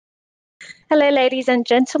Hello, ladies and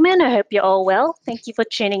gentlemen. I hope you're all well. Thank you for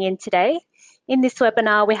tuning in today. In this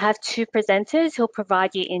webinar, we have two presenters who'll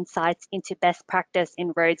provide you insights into best practice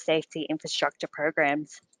in road safety infrastructure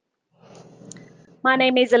programs. My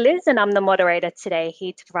name is Liz and I'm the moderator today,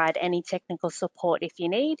 here to provide any technical support if you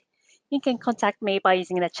need. You can contact me by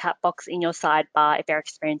using the chat box in your sidebar if you're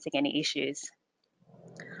experiencing any issues.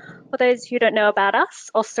 For those who don't know about us,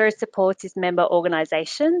 AUSTRO supports member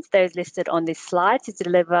organisations, those listed on this slide, to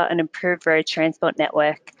deliver an improved road transport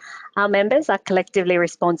network. Our members are collectively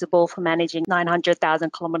responsible for managing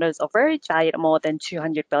 900,000 kilometres of roads valued at more than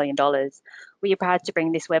 $200 billion. We are proud to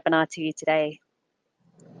bring this webinar to you today.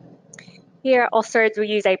 Here at AUSTRO, we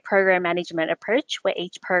use a program management approach where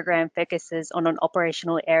each program focuses on an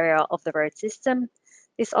operational area of the road system.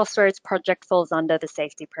 This AUSTRO project falls under the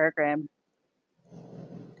safety program.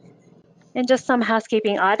 And just some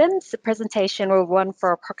housekeeping items. The presentation will run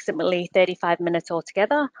for approximately 35 minutes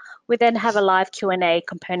altogether. We then have a live Q&A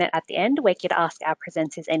component at the end where you can ask our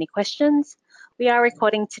presenters any questions. We are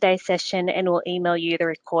recording today's session and we'll email you the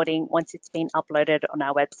recording once it's been uploaded on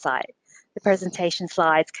our website. The presentation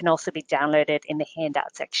slides can also be downloaded in the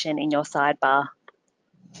handout section in your sidebar.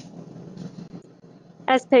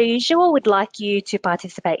 As per usual, we'd like you to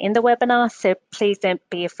participate in the webinar, so please don't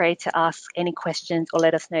be afraid to ask any questions or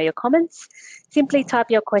let us know your comments. Simply type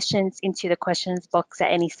your questions into the questions box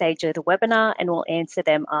at any stage of the webinar and we'll answer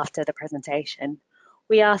them after the presentation.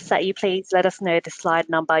 We ask that you please let us know the slide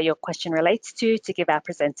number your question relates to give our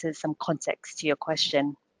presenters some context to your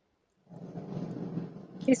question.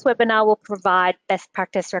 This webinar will provide best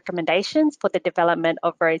practice recommendations for the development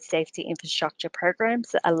of road safety infrastructure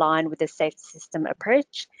programs that align with the safety system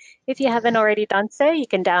approach. If you haven't already done so, you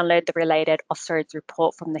can download the related AUSTRO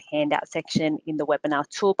report from the handout section in the webinar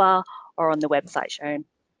toolbar or on the website shown.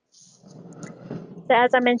 So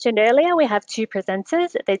as I mentioned earlier, we have two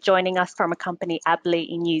presenters. They're joining us from a company, Abley,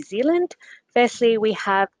 in New Zealand. Firstly, we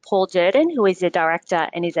have Paul Durden, who is the director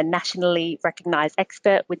and is a nationally recognised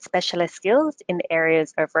expert with specialist skills in the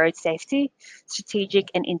areas of road safety, strategic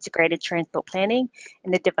and integrated transport planning,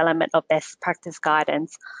 and the development of best practice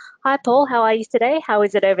guidance. Hi, Paul. How are you today? How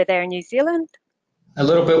is it over there in New Zealand? A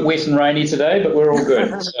little bit wet and rainy today, but we're all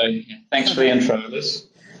good. So thanks for the intro, Liz.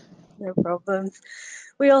 No problems.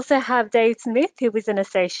 We also have Dave Smith, who is an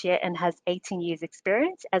associate and has 18 years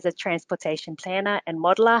experience as a transportation planner and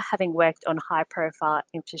modeller, having worked on high-profile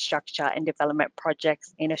infrastructure and development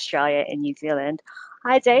projects in Australia and New Zealand.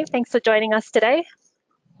 Hi, Dave. Thanks for joining us today.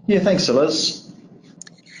 Yeah, thanks, Liz.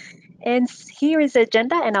 And here is the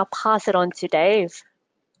agenda, and I'll pass it on to Dave.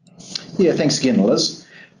 Yeah, thanks again, Liz.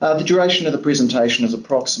 The duration of the presentation is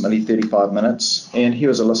approximately 35 minutes, and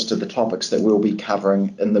here is a list of the topics that we'll be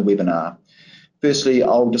covering in the webinar. Firstly,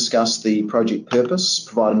 I'll discuss the project purpose,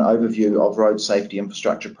 provide an overview of road safety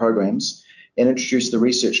infrastructure programs, and introduce the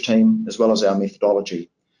research team as well as our methodology.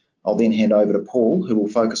 I'll then hand over to Paul, who will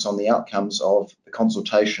focus on the outcomes of the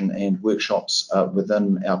consultation and workshops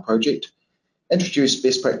within our project, introduce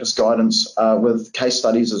best practice guidance with case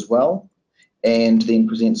studies as well, and then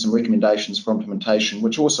present some recommendations for implementation,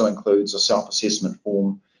 which also includes a self-assessment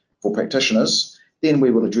form for practitioners. Then we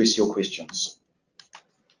will address your questions.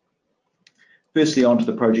 Firstly, onto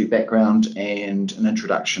the project background and an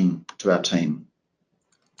introduction to our team.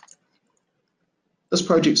 This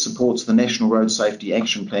project supports the National Road Safety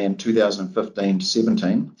Action Plan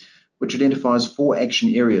 2015-17, which identifies 4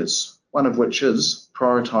 action areas, one of which is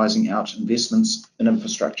prioritising out investments in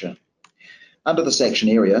infrastructure. Under this action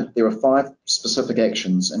area, there are 5 specific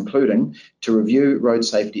actions, including to review road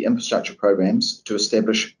safety infrastructure programs to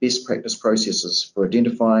establish best practice processes for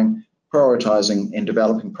identifying, prioritising and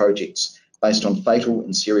developing projects based on fatal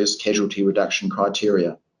and serious casualty reduction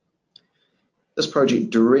criteria. This project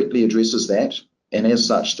directly addresses that, and as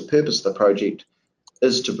such, the purpose of the project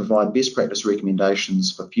is to provide best practice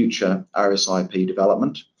recommendations for future RSIP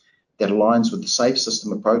development that aligns with the safe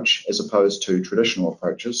system approach as opposed to traditional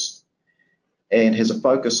approaches, and has a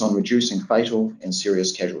focus on reducing fatal and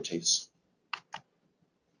serious casualties.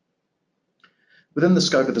 Within the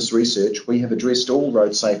scope of this research, we have addressed all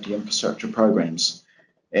road safety infrastructure programs,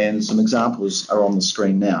 and some examples are on the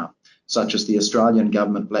screen now, such as the Australian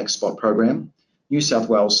Government Black Spot Program, New South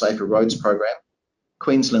Wales Safer Roads Program,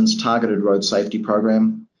 Queensland's Targeted Road Safety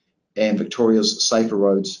Program, and Victoria's Safer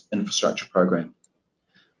Roads Infrastructure Program.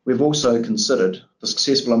 We've also considered the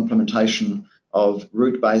successful implementation of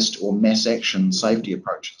route-based or mass action safety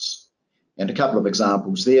approaches. And a couple of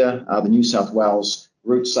examples there are the New South Wales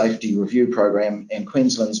Route Safety Review Program and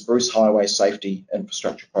Queensland's Bruce Highway Safety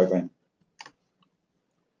Infrastructure Program.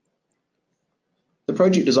 The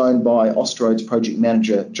project is owned by AustroAD's project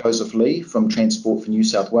manager, Joseph Lee from Transport for New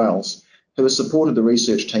South Wales, who has supported the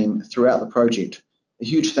research team throughout the project. A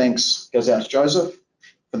huge thanks goes out to Joseph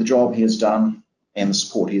for the job he has done and the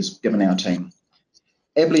support he has given our team.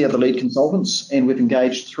 ABLI are the lead consultants, and we've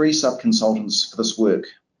engaged 3 sub-consultants for this work,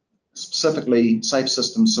 specifically Safe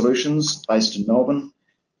Systems Solutions, based in Melbourne,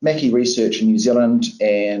 Mackie Research in New Zealand,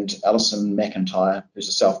 and Alison McIntyre, who's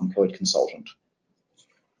a self-employed consultant.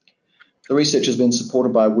 The research has been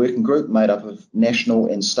supported by a working group made up of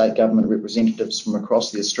national and state government representatives from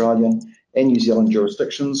across the Australian and New Zealand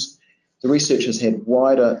jurisdictions. The research has had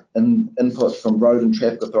wider input from road and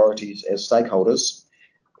traffic authorities as stakeholders,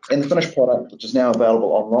 and the finished product, which is now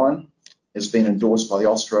available online, has been endorsed by the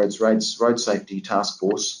Austroads Road Safety Task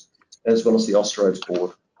Force, as well as the Austroads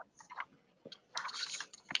Board.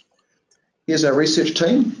 Here's our research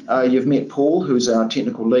team. You've met Paul, who's our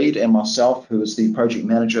technical lead, and myself, who is the project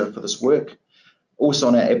manager for this work. Also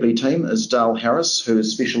on our ABLI team is Dale Harris, who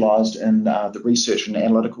is specialised in the research and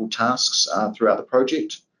analytical tasks throughout the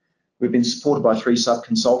project. We've been supported by 3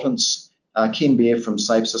 sub-consultants, Ken Bear from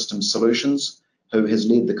Safe Systems Solutions, who has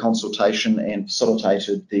led the consultation and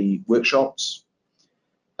facilitated the workshops,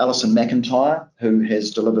 Alison McIntyre, who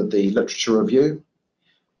has delivered the literature review,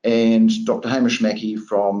 and Dr. Hamish Mackie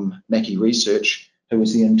from Mackie Research, who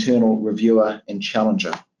is the internal reviewer and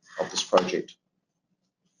challenger of this project.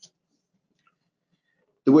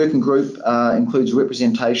 The working group includes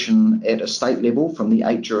representation at a state level from the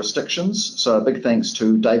 8 jurisdictions. So a big thanks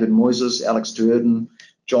to David Moises, Alex Durden,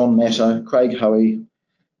 John Matter, Craig Hoey,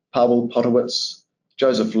 Pavel Potowitz,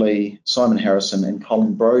 Joseph Lee, Simon Harrison and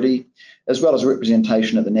Colin Brodie, as well as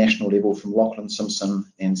representation at the national level from Lachlan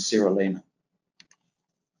Simpson and Sarah Lehman.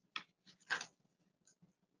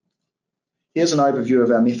 Here's an overview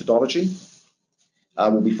of our methodology.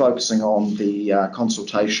 We'll be focusing on the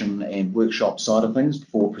consultation and workshop side of things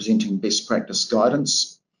before presenting best practice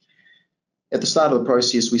guidance. At the start of the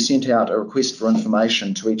process, we sent out a request for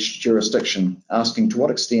information to each jurisdiction, asking to what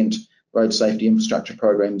extent road safety infrastructure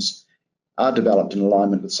programs are developed in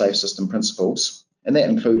alignment with safe system principles, and that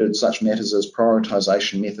included such matters as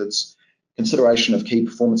prioritisation methods, consideration of key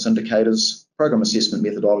performance indicators, program assessment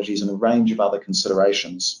methodologies, and a range of other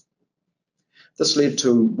considerations. This led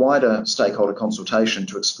to wider stakeholder consultation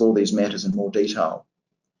to explore these matters in more detail.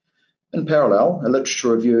 In parallel, a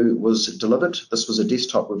literature review was delivered. This was a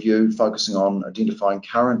desktop review focusing on identifying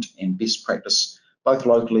current and best practice, both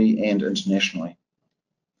locally and internationally.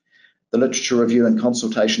 The literature review and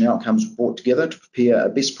consultation outcomes were brought together to prepare a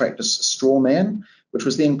best practice straw man, which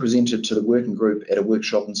was then presented to the working group at a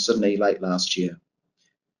workshop in Sydney late last year.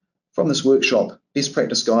 From this workshop, best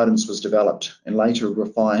practice guidance was developed and later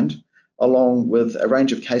refined, along with a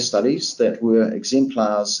range of case studies that were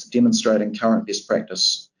exemplars demonstrating current best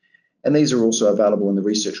practice. And these are also available in the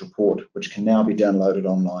research report, which can now be downloaded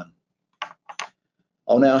online.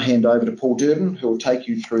 I'll now hand over to Paul Durden, who will take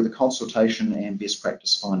you through the consultation and best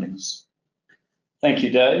practice findings. Thank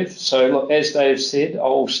you, Dave. So look, as Dave said,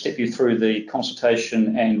 I'll step you through the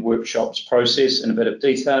consultation and workshops process in a bit of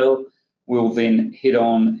detail. We'll then head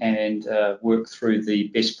on and work through the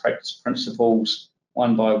best practice principles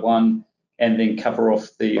one by one, and then cover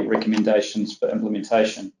off the recommendations for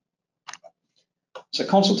implementation. So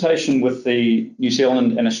consultation with the New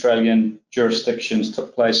Zealand and Australian jurisdictions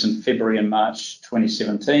took place in February and March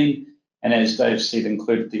 2017, and as Dave said,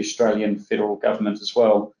 included the Australian federal government as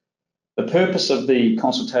well. The purpose of the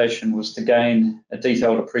consultation was to gain a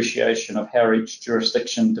detailed appreciation of how each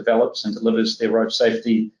jurisdiction develops and delivers their road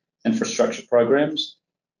safety infrastructure programs,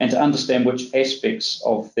 and to understand which aspects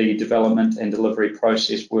of the development and delivery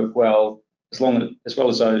process work well, as well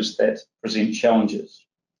as those that present challenges.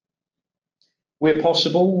 Where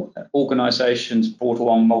possible, organisations brought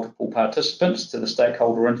along multiple participants to the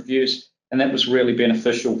stakeholder interviews, and that was really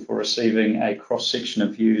beneficial for receiving a cross-section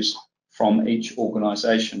of views from each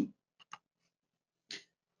organisation.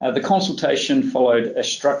 The consultation followed a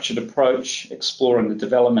structured approach, exploring the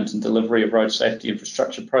development and delivery of road safety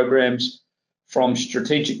infrastructure programs, from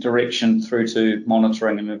strategic direction through to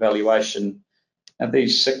monitoring and evaluation. And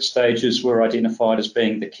these 6 stages were identified as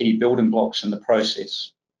being the key building blocks in the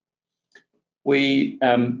process.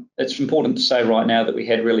 It's important to say right now that we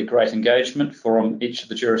had really great engagement from each of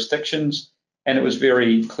the jurisdictions, and it was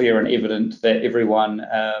very clear and evident that everyone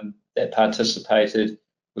that participated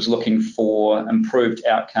was looking for improved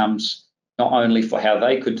outcomes, not only for how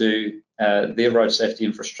they could do their road safety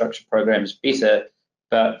infrastructure programs better,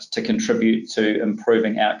 but to contribute to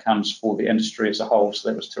improving outcomes for the industry as a whole. So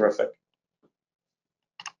that was terrific.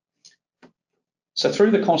 So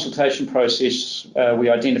through the consultation process, we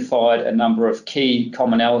identified a number of key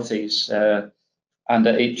commonalities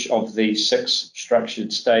under each of the 6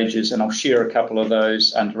 structured stages, and I'll share a couple of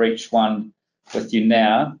those under each one with you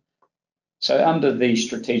now. So under the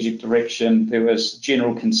strategic direction, there was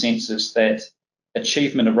general consensus that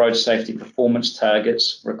achievement of road safety performance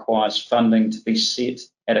targets requires funding to be set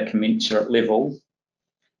at a commensurate level,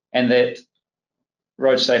 and that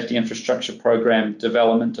road safety infrastructure program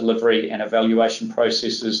development, delivery and evaluation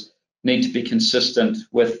processes need to be consistent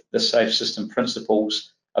with the Safe System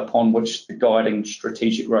principles upon which the guiding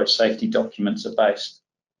strategic road safety documents are based.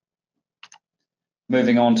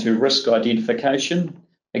 Moving on to risk identification.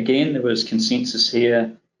 Again, there was consensus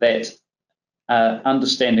here that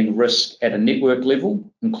understanding risk at a network level,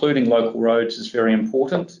 including local roads, is very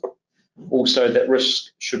important. Also, that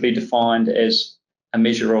risk should be defined as a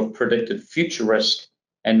measure of predicted future risk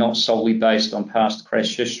and not solely based on past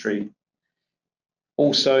crash history.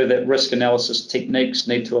 Also, that risk analysis techniques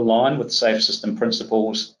need to align with Safe System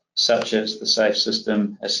principles, such as the Safe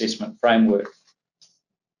System Assessment Framework.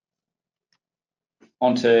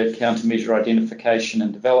 Onto countermeasure identification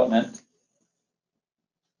and development.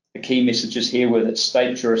 The key messages here were that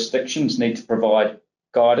state jurisdictions need to provide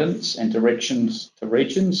guidance and directions to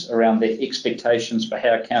regions around their expectations for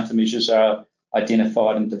how countermeasures are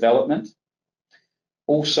identified in development.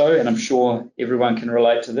 Also, and I'm sure everyone can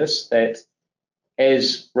relate to this, that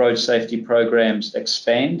as road safety programs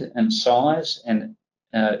expand in size and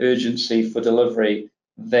urgency for delivery,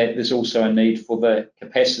 that there's also a need for the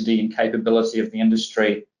capacity and capability of the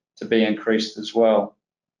industry to be increased as well.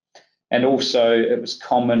 And also, it was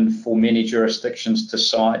common for many jurisdictions to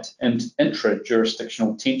cite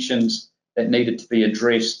intra-jurisdictional tensions that needed to be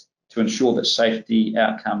addressed to ensure that safety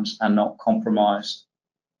outcomes are not compromised.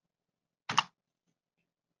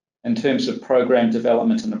 In terms of program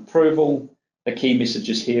development and approval, the key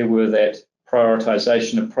messages here were that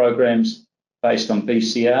prioritisation of programs based on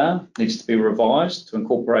BCR needs to be revised to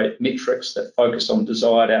incorporate metrics that focus on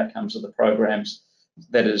desired outcomes of the programs,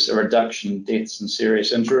 that is, a reduction in deaths and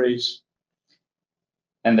serious injuries.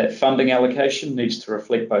 And that funding allocation needs to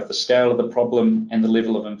reflect both the scale of the problem and the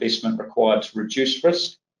level of investment required to reduce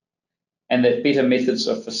risk. And that better methods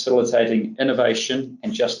of facilitating innovation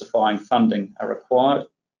and justifying funding are required.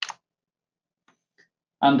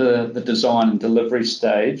 Under the design and delivery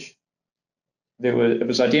stage, it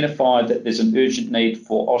was identified that there's an urgent need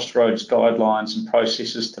for Austroads guidelines and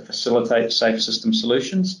processes to facilitate safe system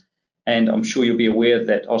solutions. And I'm sure you'll be aware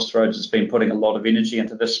that Austroads has been putting a lot of energy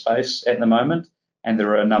into this space at the moment. And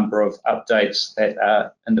there are a number of updates that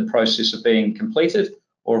are in the process of being completed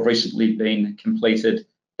or have recently been completed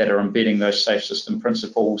that are embedding those safe system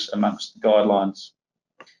principles amongst the guidelines.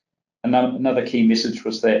 Another key message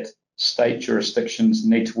was that state jurisdictions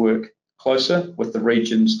need to work closer with the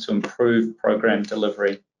regions to improve program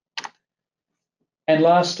delivery. And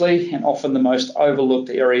lastly, and often the most overlooked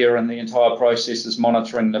area in the entire process, is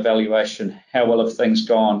monitoring and evaluation. How well have things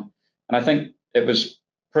gone? And I think it was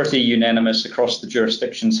pretty unanimous across the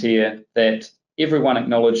jurisdictions here that everyone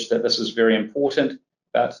acknowledged that this is very important,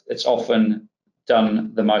 but it's often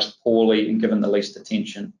done the most poorly and given the least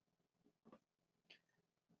attention.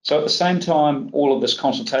 So at the same time, all of this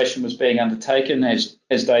consultation was being undertaken, as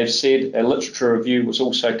Dave said, a literature review was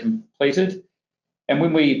also completed. And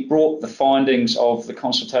when we brought the findings of the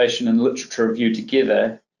consultation and literature review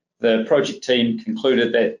together, the project team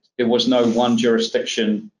concluded that there was no one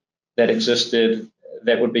jurisdiction that existed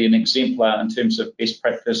that would be an exemplar in terms of best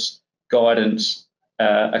practice guidance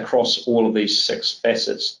across all of these 6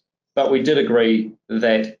 facets. But we did agree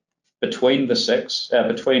that between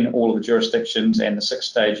all of the jurisdictions and the 6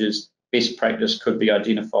 stages, best practice could be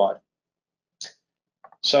identified.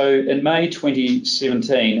 So in May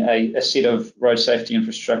 2017, a set of road safety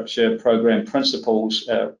infrastructure program principles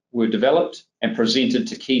were developed and presented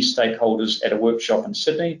to key stakeholders at a workshop in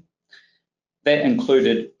Sydney. That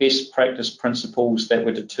included best practice principles that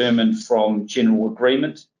were determined from general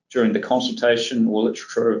agreement during the consultation or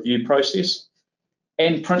literature review process,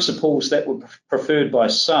 and principles that were preferred by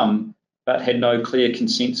some but had no clear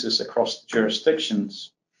consensus across the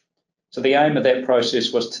jurisdictions. So the aim of that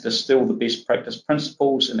process was to distill the best practice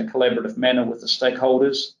principles in a collaborative manner with the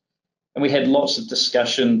stakeholders. And we had lots of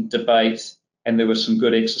discussion, debate, and there were some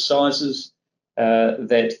good exercises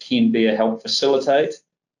that Ken Beer helped facilitate.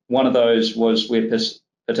 One of those was where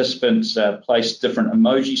participants placed different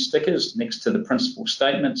emoji stickers next to the principal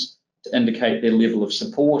statements to indicate their level of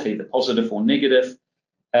support, either positive or negative.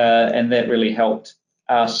 And that really helped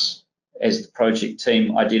us as the project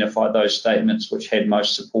team identify those statements which had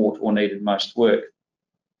most support or needed most work.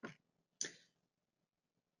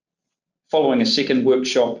 Following a second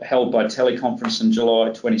workshop held by teleconference in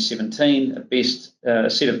July 2017, a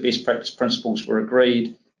set of best practice principles were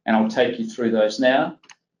agreed, and I'll take you through those now.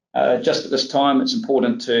 Just at this time, it's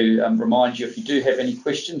important to remind you, if you do have any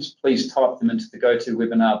questions, please type them into the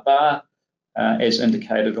GoToWebinar bar as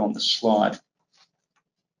indicated on the slide.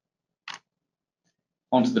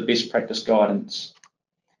 Onto the best practice guidance.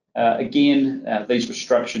 Again, these were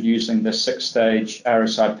structured using the 6-stage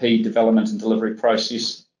RSIP development and delivery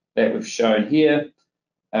process that we've shown here.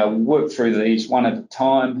 We'll work through these one at a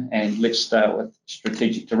time, and let's start with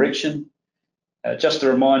strategic direction. Just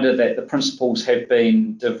a reminder that the principles have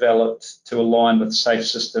been developed to align with safe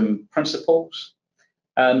system principles,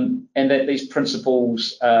 and that these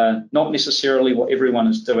principles are not necessarily what everyone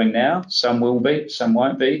is doing now. Some will be, some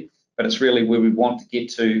won't be, but it's really where we want to get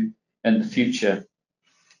to in the future.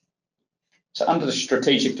 So under the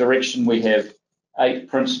strategic direction, we have 8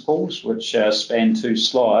 principles which span 2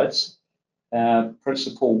 slides.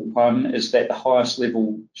 Principle 1 is that the highest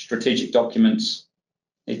level strategic documents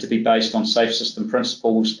need to be based on safe system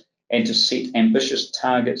principles and to set ambitious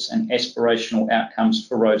targets and aspirational outcomes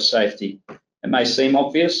for road safety. It may seem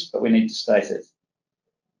obvious, but we need to state it.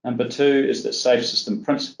 Number 2 is that safe system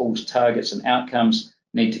principles, targets and outcomes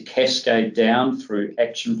need to cascade down through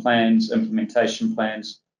action plans, implementation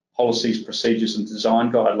plans, policies, procedures and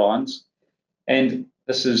design guidelines. And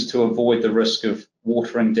this is to avoid the risk of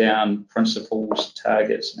watering down principles,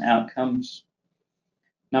 targets and outcomes.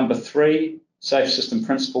 Number 3, safe system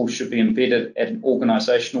principles should be embedded at an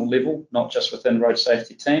organisational level, not just within road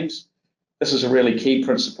safety teams. This is a really key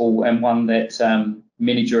principle and one that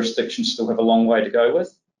many jurisdictions still have a long way to go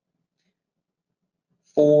with.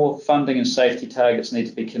 4, funding and safety targets need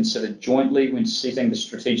to be considered jointly when setting the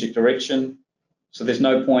strategic direction. So there's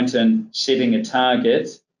no point in setting a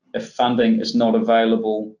target if funding is not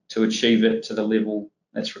available to achieve it to the level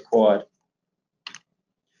that's required.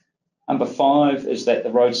 Number 5 is that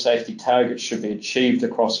the road safety targets should be achieved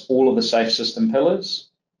across all of the safe system pillars: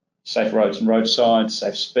 safe roads and roadsides,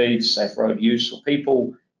 safe speeds, safe road use or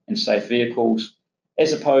people, and safe vehicles,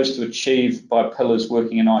 as opposed to achieved by pillars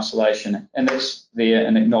working in isolation. And that's there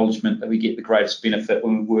an acknowledgement that we get the greatest benefit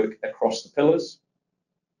when we work across the pillars.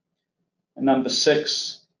 And number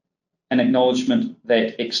 6, an acknowledgement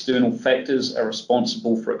that external factors are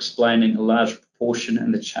responsible for explaining a large proportion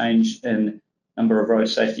in the change in number of road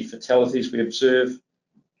safety fatalities we observe,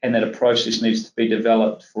 and that a process needs to be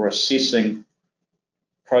developed for assessing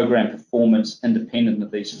program performance independent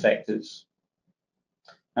of these factors.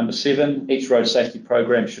 Number 7, each road safety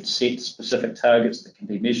program should set specific targets that can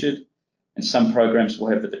be measured, and some programs will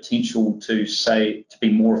have the potential to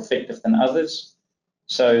be more effective than others.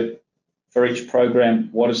 So for each program,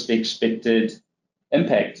 what is the expected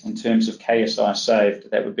impact in terms of KSI saved?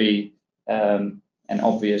 That would be an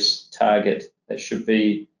obvious target that should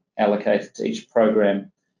be allocated to each program.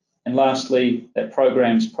 And lastly, that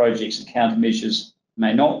programs, projects and countermeasures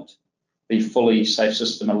may not be fully safe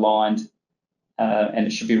system aligned, and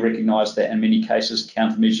it should be recognised that in many cases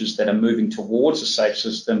countermeasures that are moving towards a safe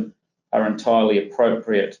system are entirely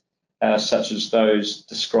appropriate, such as those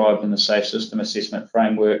described in the Safe System Assessment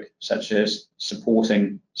Framework, such as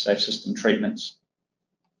supporting safe system treatments.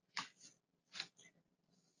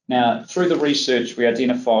 Now, through the research, we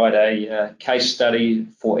identified a case study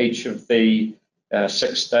for each of the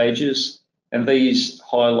 6 stages, and these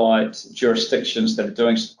highlight jurisdictions that are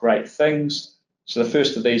doing some great things. So the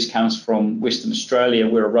first of these comes from Western Australia,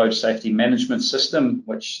 where a road safety management system,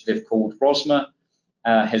 which they've called ROSMA,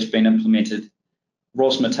 has been implemented.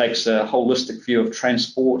 ROSMA takes a holistic view of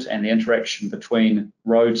transport and the interaction between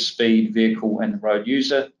road, speed, vehicle and the road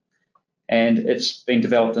user, and it's been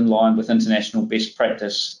developed in line with international best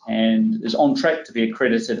practice and is on track to be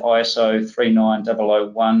accredited ISO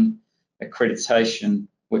 39001 accreditation,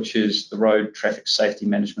 which is the Road Traffic Safety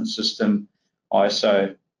Management System,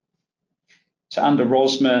 ISO. So under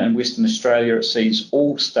ROSMA in Western Australia, it sees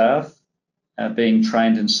all staff being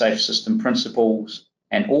trained in safe system principles,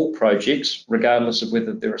 and all projects, regardless of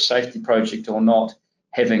whether they're a safety project or not,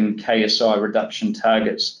 having KSI reduction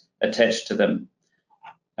targets attached to them.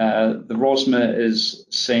 The ROSMA is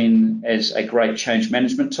seen as a great change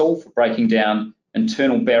management tool for breaking down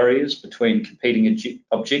internal barriers between competing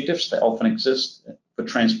objectives that often exist for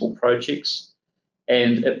transport projects,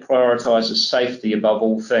 and it prioritises safety above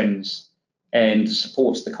all things and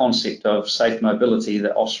supports the concept of safe mobility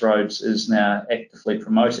that Austroads is now actively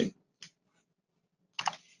promoting.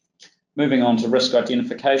 Moving on to risk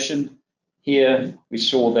identification, here we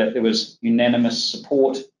saw that there was unanimous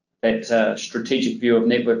support that strategic view of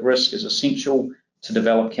network risk is essential to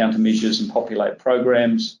develop countermeasures and populate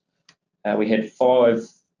programs. We had 5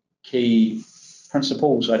 key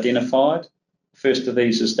principles identified. The first of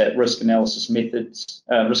these is that risk analysis needs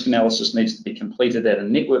to be completed at a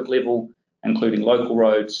network level, including local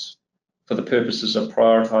roads, for the purposes of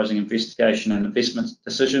prioritising investigation and investment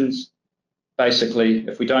decisions. Basically,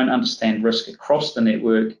 if we don't understand risk across the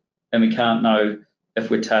network, then we can't know if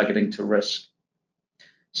we're targeting to risk.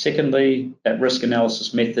 Secondly, that risk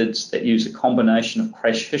analysis methods that use a combination of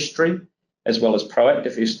crash history as well as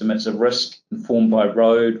proactive estimates of risk informed by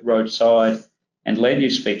road, roadside and land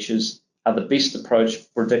use features are the best approach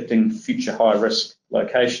for predicting future high risk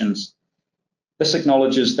locations. This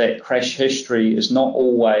acknowledges that crash history is not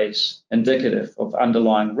always indicative of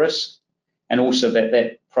underlying risk, and also that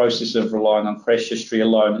that process of relying on crash history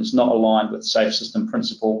alone is not aligned with safe system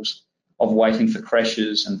principles of waiting for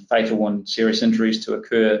crashes and fatal and serious injuries to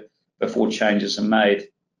occur before changes are made.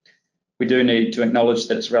 We do need to acknowledge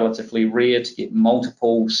that it's relatively rare to get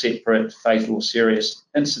multiple separate fatal or serious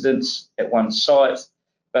incidents at one site,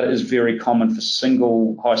 but it is very common for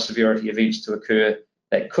single high severity events to occur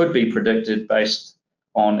that could be predicted based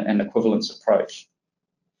on an equivalence approach.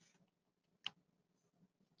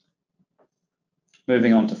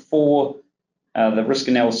 Moving on to 4, the risk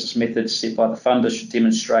analysis methods set by the funder should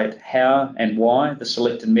demonstrate how and why the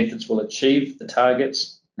selected methods will achieve the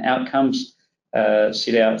targets and outcomes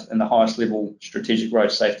set out in the highest level strategic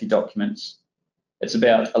road safety documents. It's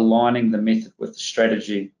about aligning the method with the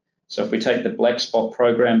strategy. So if we take the Black Spot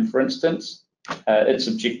program, for instance, its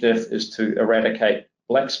objective is to eradicate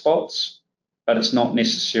black spots, but it's not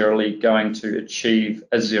necessarily going to achieve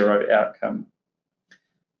a zero outcome.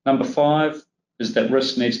 Number 5 is that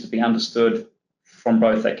risk needs to be understood from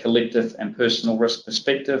both a collective and personal risk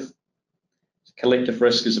perspective. Collective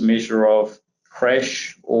risk is a measure of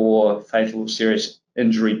crash or fatal or serious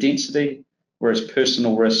injury density, whereas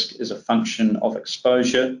personal risk is a function of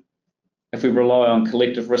exposure. If we rely on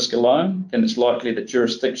collective risk alone, then it's likely that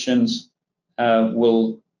jurisdictions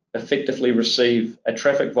will effectively receive a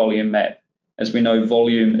traffic volume map. As we know,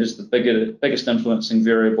 volume is the biggest influencing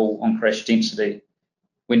variable on crash density.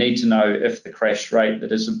 We need to know if the crash rate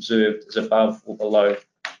that is observed is above or below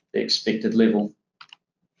the expected level.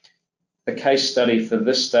 The case study for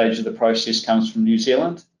this stage of the process comes from New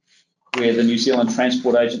Zealand, where the New Zealand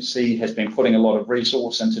Transport Agency has been putting a lot of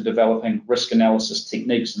resource into developing risk analysis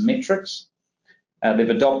techniques and metrics. They've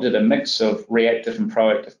adopted a mix of reactive and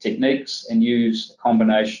proactive techniques and use a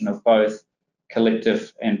combination of both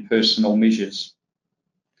collective and personal measures.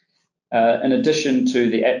 In addition to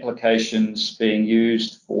the applications being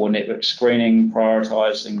used for network screening,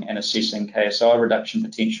 prioritising and assessing KSI reduction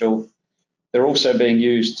potential, they're also being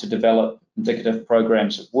used to develop indicative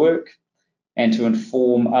programs of work and to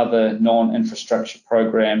inform other non-infrastructure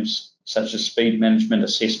programs such as speed management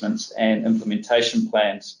assessments and implementation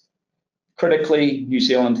plans. Critically, New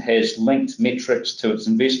Zealand has linked metrics to its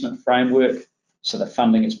investment framework so that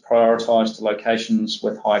funding is prioritised to locations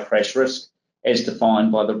with high crash risk as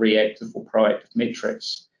defined by the reactive or proactive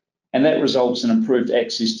metrics. And that results in improved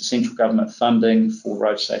access to central government funding for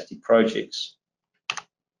road safety projects.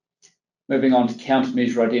 Moving on to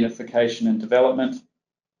countermeasure identification and development.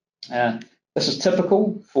 This is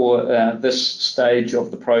typical for this stage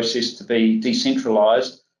of the process to be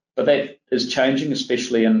decentralised, but that is changing,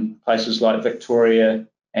 especially in places like Victoria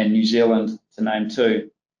and New Zealand, to name 2.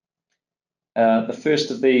 The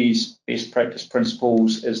first of these best practice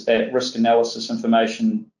principles is that risk analysis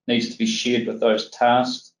information needs to be shared with those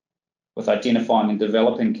tasked with identifying and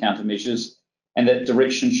developing countermeasures, and that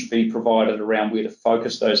direction should be provided around where to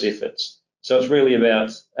focus those efforts. So it's really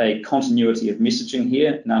about a continuity of messaging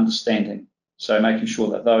here and understanding. So making sure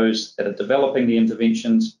that those that are developing the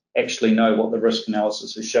interventions actually know what the risk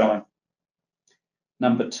analysis is showing.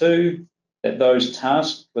 Number 2, that those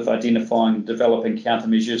tasked with identifying and developing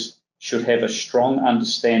countermeasures should have a strong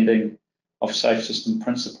understanding of safe system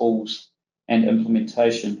principles and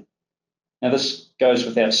implementation. Now, this goes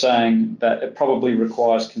without saying, but it probably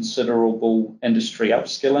requires considerable industry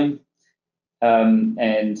upskilling,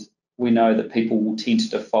 and we know that people will tend to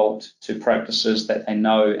default to practices that they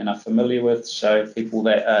know and are familiar with. So people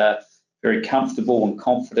that are very comfortable and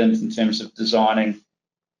confident in terms of designing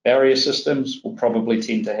barrier systems will probably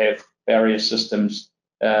tend to have barrier systems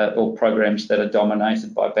or programs that are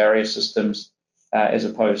dominated by barrier systems as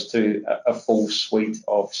opposed to a full suite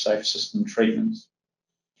of safe system treatments.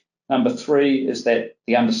 Number 3 is that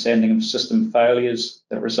the understanding of system failures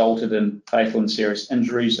that resulted in fatal and serious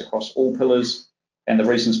injuries across all pillars and the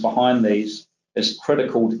reasons behind these is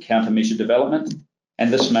critical to countermeasure development,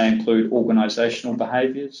 and this may include organisational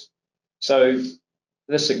behaviours. So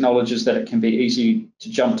this acknowledges that it can be easy to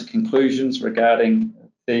jump to conclusions regarding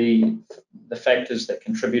the the factors that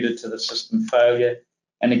contributed to the system failure.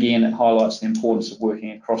 And again, it highlights the importance of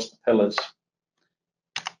working across the pillars.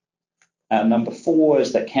 Number 4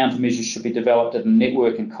 is that countermeasures should be developed at a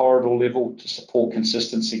network and corridor level to support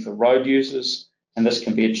consistency for road users, and this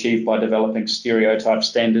can be achieved by developing stereotype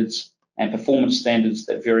standards and performance standards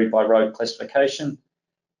that vary by road classification.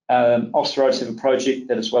 Ulster Roads have a project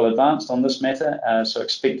that is well advanced on this matter, so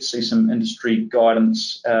expect to see some industry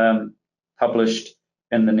guidance published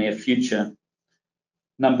in the near future.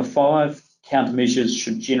 Number 5, countermeasures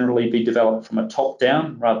should generally be developed from a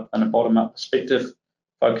top-down rather than a bottom-up perspective,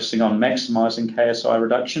 focusing on maximising KSI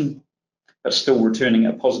reduction, but still returning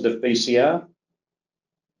a positive BCR.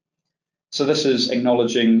 So this is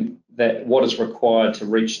acknowledging that what is required to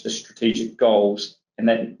reach the strategic goals, and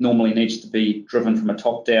that normally needs to be driven from a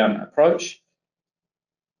top-down approach.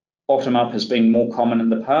 Bottom-up has been more common in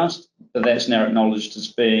the past, but that's now acknowledged as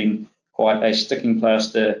being quite a sticking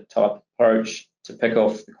plaster type approach to pick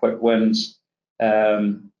off the quick wins,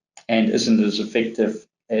 and isn't as effective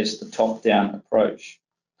as the top-down approach.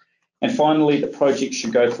 And finally, the project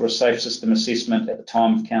should go through a safe system assessment at the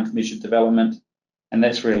time of countermeasure development, and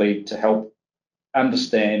that's really to help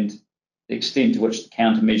understand the extent to which the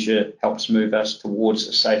countermeasure helps move us towards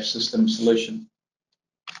a safe system solution.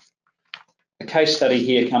 The case study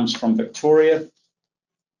here comes from Victoria.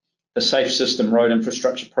 The Safe System Road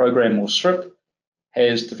Infrastructure Program, or SRIP,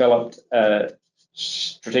 has developed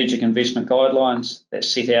strategic investment guidelines that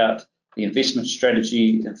set out the investment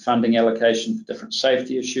strategy and funding allocation for different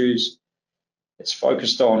safety issues. It's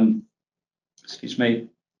focused on,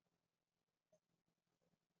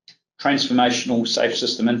 transformational safe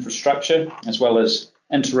system infrastructure, as well as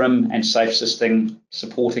interim and safe system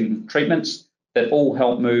supporting treatments that all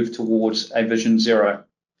help move towards a Vision Zero.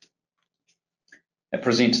 It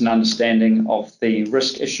presents an understanding of the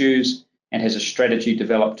risk issues and has a strategy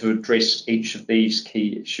developed to address each of these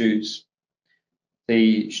key issues.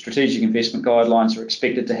 The strategic investment guidelines are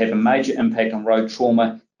expected to have a major impact on road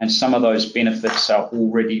trauma, and some of those benefits are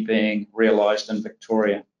already being realised in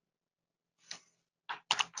Victoria.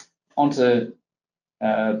 On to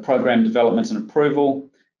program development and approval.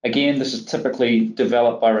 Again, this is typically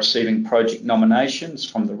developed by receiving project nominations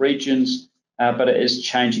from the regions, but it is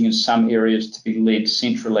changing in some areas to be led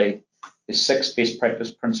centrally. There's 6 best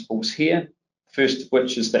practice principles here. First of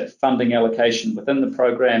which is that funding allocation within the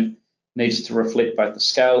program needs to reflect both the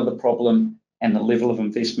scale of the problem and the level of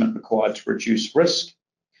investment required to reduce risk.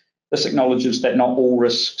 This acknowledges that not all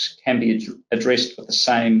risks can be addressed with the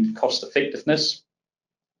same cost effectiveness,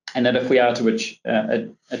 and that if we are to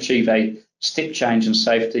achieve a step change in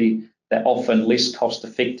safety, that often less cost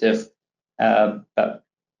effective but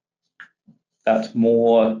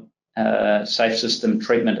more safe system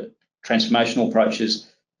treatment transformational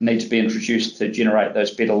approaches need to be introduced to generate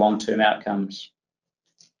those better long-term outcomes.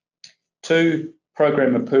 2,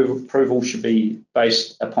 program approval should be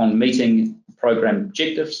based upon meeting program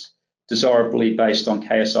objectives, desirably based on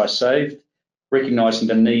KSI saved, recognising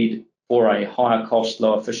the need for a higher cost,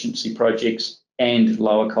 low efficiency projects and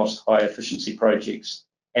lower cost, high efficiency projects,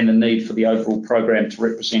 and the need for the overall program to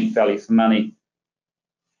represent value for money.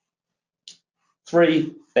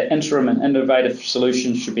 3, that interim and innovative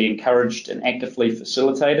solutions should be encouraged and actively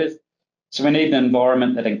facilitated. So we need an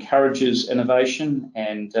environment that encourages innovation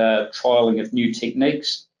and trialling of new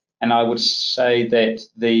techniques. And I would say that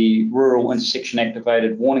the Rural Intersection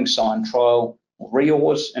Activated Warning Sign Trial, or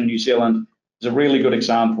RIORS, in New Zealand is a really good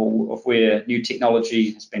example of where new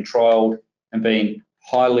technology has been trialled and been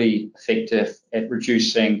highly effective at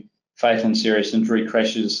reducing fatal and serious injury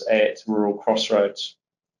crashes at rural crossroads.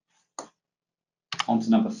 On to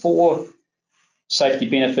number 4, safety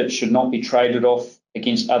benefits should not be traded off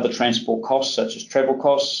against other transport costs such as travel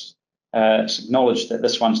costs. It's acknowledged that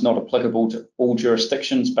this one's not applicable to all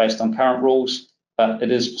jurisdictions based on current rules, but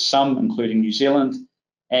it is for some, including New Zealand.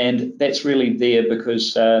 And that's really there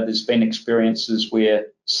because there's been experiences where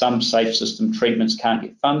some safe system treatments can't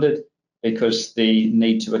get funded because the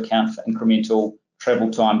need to account for incremental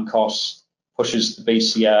travel time costs pushes the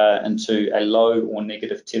BCR into a low or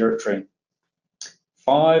negative territory.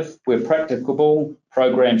 5, where practicable,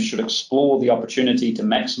 programs should explore the opportunity to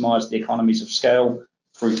maximise the economies of scale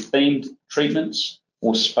through themed treatments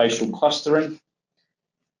or spatial clustering.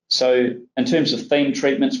 So in terms of themed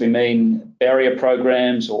treatments, we mean barrier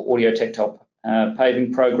programs or audio-tactile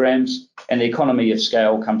paving programs, and the economy of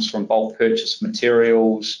scale comes from bulk purchase of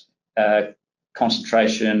materials,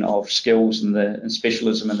 concentration of skills in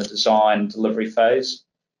specialism in the design delivery phase.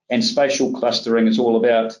 And spatial clustering is all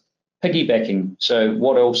about piggybacking. So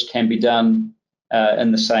what else can be done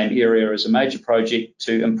in the same area as a major project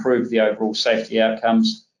to improve the overall safety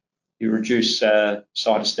outcomes? you reduce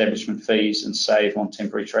site establishment fees and save on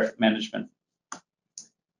temporary traffic management.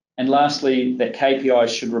 And lastly, that KPIs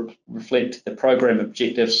should reflect the program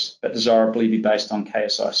objectives, but desirably be based on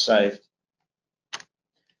KSI saved.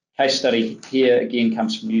 Case study here again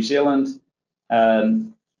comes from New Zealand.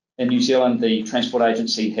 In New Zealand, the Transport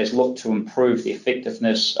Agency has looked to improve the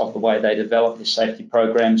effectiveness of the way they develop their safety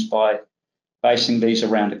programs by basing these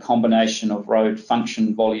around a combination of road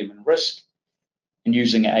function, volume and risk, and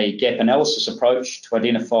using a gap analysis approach to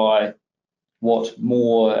identify what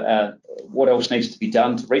else needs to be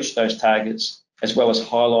done to reach those targets, as well as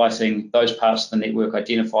highlighting those parts of the network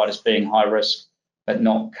identified as being high risk but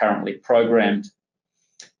not currently programmed.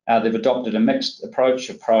 They've adopted a mixed approach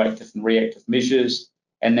of proactive and reactive measures,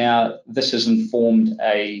 and now this has informed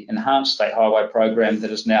an enhanced state highway program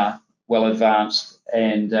that is now well advanced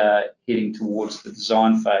and heading towards the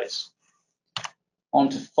design phase. On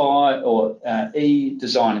to E,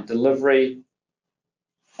 design and delivery.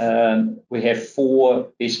 We have 4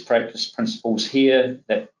 best practice principles here: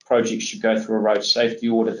 that projects should go through a road safety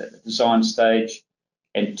audit at the design stage,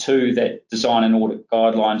 and 2, that design and audit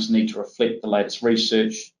guidelines need to reflect the latest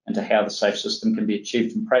research into how the safe system can be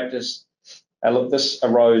achieved in practice. Look, this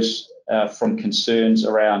arose from concerns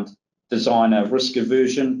around designer risk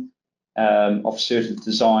aversion of certain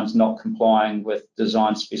designs not complying with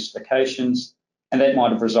design specifications, and that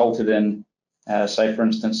might have resulted in, say for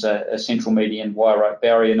instance, a central median wire rope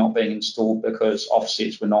barrier not being installed because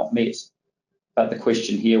offsets were not met. But the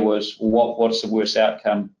question here was, well, what's the worst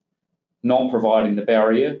outcome? Not providing the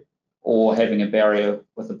barrier or having a barrier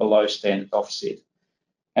with a below standard offset.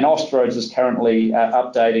 And Austroads is currently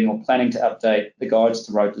updating or planning to update the guides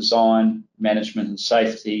to road design, management and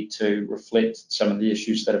safety to reflect some of the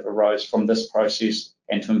issues that have arose from this process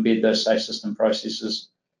and to embed those safe system processes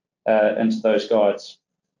into those guides.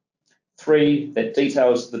 3, that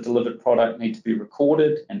details of the delivered product need to be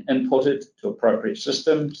recorded and inputted to appropriate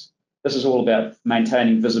systems. This is all about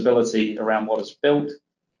maintaining visibility around what is built.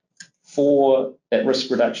 4, that risk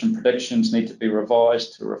reduction predictions need to be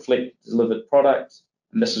revised to reflect the delivered product.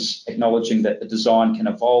 And this is acknowledging that the design can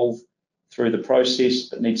evolve through the process,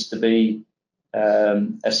 but needs to be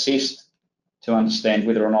assessed to understand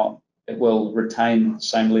whether or not it will retain the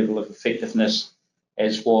same level of effectiveness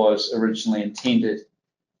as was originally intended.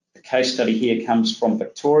 The case study here comes from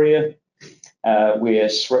Victoria, where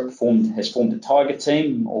SRIP has formed a Tiger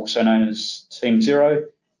team, also known as Team Zero,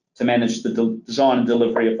 to manage the design and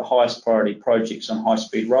delivery of the highest priority projects on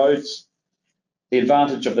high-speed roads. The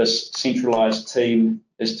advantage of this centralised team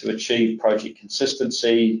is to achieve project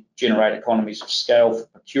consistency, generate economies of scale for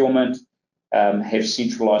procurement, have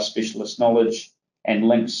centralised specialist knowledge, and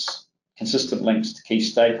consistent links to key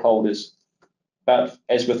stakeholders. But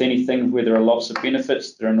as with anything where there are lots of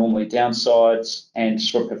benefits, there are normally downsides, and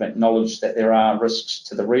SRIP have acknowledged that there are risks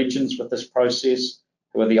to the regions with this process,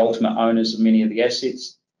 who are the ultimate owners of many of the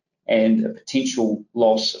assets, and a potential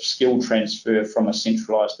loss of skill transfer from a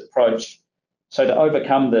centralised approach. So to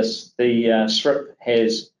overcome this, the SRIP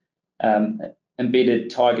has embedded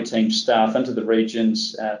Tiger team staff into the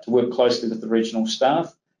regions to work closely with the regional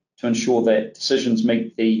staff to ensure that decisions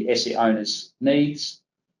meet the asset owner's needs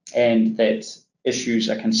and that issues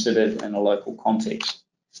are considered in a local context.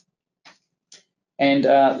 And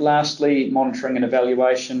lastly, monitoring and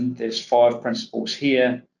evaluation. There's 5 principles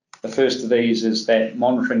here. The first of these is that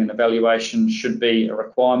monitoring and evaluation should be a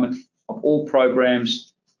requirement of all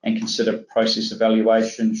programs and consider process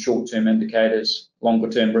evaluation, short-term indicators,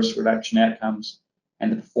 longer-term risk reduction outcomes,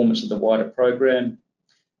 and the performance of the wider program.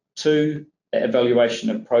 2, the evaluation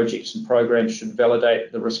of projects and programs should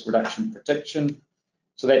validate the risk reduction prediction.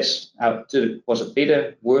 So that's, was it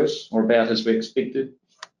better, worse, or about as we expected?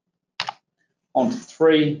 On to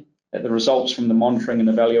 3, that the results from the monitoring and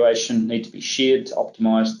evaluation need to be shared to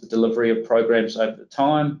optimise the delivery of programs over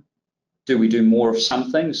time. Do we do more of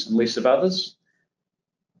some things and less of others?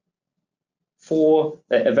 4,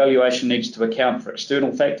 that evaluation needs to account for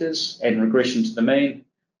external factors and regression to the mean.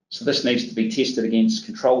 So this needs to be tested against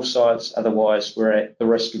control sites, otherwise we're at the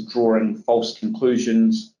risk of drawing false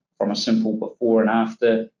conclusions from a simple before and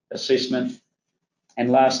after assessment.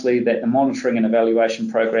 And lastly, that the monitoring and evaluation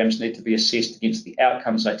programs need to be assessed against the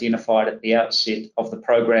outcomes identified at the outset of the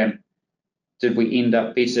program. Did we end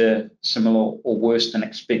up better, similar, or worse than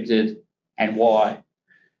expected, and why?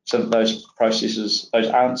 So that those processes, those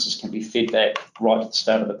answers can be fed back right at the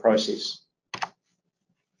start of the process.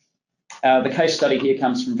 The case study here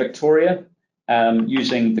comes from Victoria,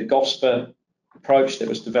 using the GOSPA approach that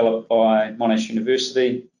was developed by Monash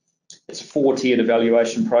University. It's a 4-tiered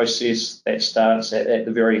evaluation process that starts at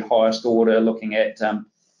the very highest order, looking at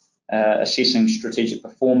assessing strategic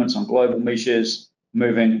performance on global measures,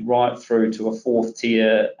 moving right through to a fourth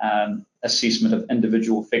tier assessment of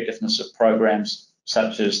individual effectiveness of programs,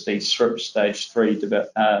 such as the SRIP Stage 3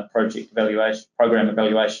 program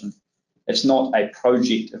evaluation. It's not a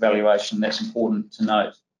project evaluation, that's important to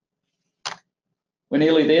note. We're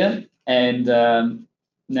nearly there, and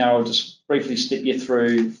now I'll just briefly step you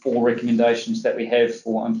through 4 recommendations that we have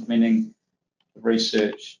for implementing the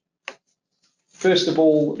research. First of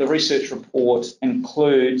all, the research report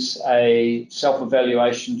includes a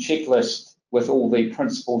self-evaluation checklist with all the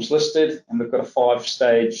principles listed, and we've got a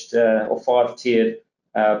 5-staged or 5-tiered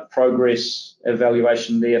progress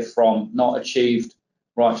evaluation there, from not achieved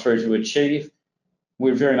right through to achieve.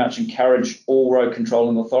 We very much encourage all road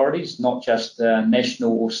controlling authorities, not just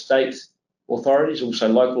national or state authorities, also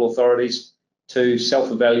local authorities, to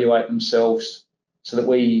self-evaluate themselves so that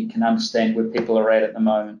we can understand where people are at the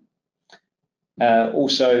moment.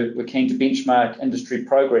 Also, we're keen to benchmark industry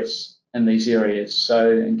progress in these areas,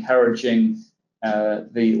 so encouraging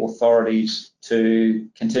the authorities to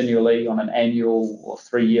continually, on an annual or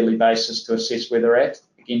 3-yearly basis, to assess where they're at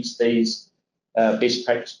against these best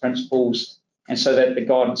practice principles, and so that the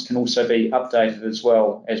guidance can also be updated as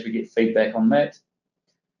well as we get feedback on that.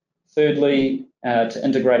 Thirdly, to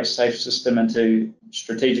integrate Safe System into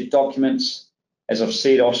strategic documents. As I've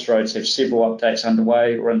said, Austroads have several updates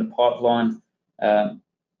underway or in the pipeline,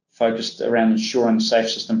 focused around ensuring Safe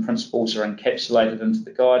System principles are encapsulated into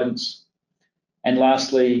the guidance. And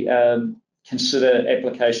lastly, consider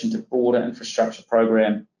application to broader infrastructure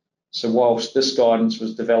program. So whilst this guidance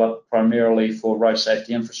was developed primarily for road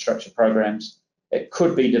safety infrastructure programs, it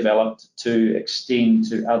could be developed to extend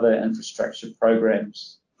to other infrastructure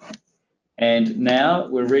programs. And now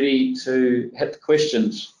we're ready to hit the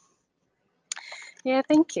questions. Yeah,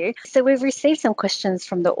 thank you. So we've received some questions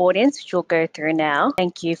from the audience, which we'll go through now.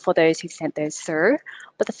 Thank you for those who sent those through.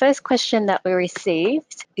 But the first question that we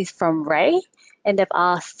received is from Ray, and they've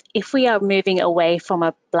asked, if we are moving away from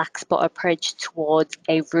a black spot approach towards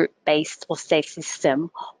a route-based or safe system,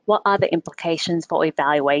 what are the implications for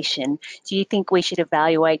evaluation? Do you think we should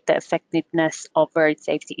evaluate the effectiveness of road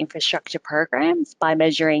safety infrastructure programs by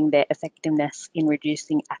measuring their effectiveness in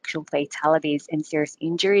reducing actual fatalities and serious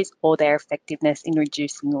injuries, or their effectiveness in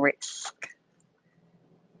reducing risk?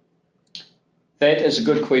 That is a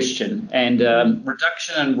good question, and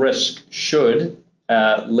reduction in risk should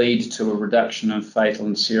lead to a reduction in fatal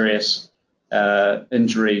and serious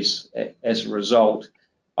injuries as a result.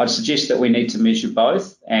 I'd suggest that we need to measure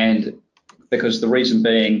both, and because the reason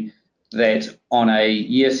being that on a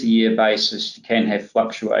year-to-year basis you can have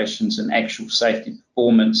fluctuations in actual safety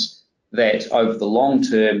performance that over the long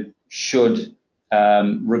term should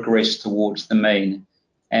regress towards the mean.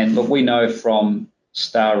 And look, we know from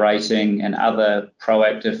star rating and other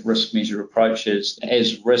proactive risk measure approaches,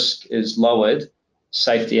 as risk is lowered,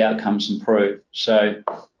 safety outcomes improve. So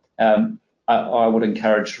I would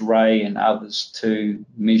encourage Ray and others to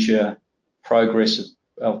measure progress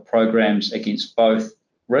of programs against both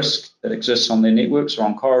risk that exists on their networks or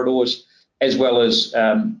on corridors, as well as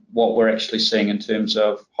what we're actually seeing in terms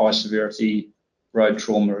of high severity road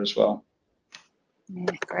trauma as well. Yeah,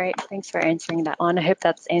 great. Thanks for answering that one. I hope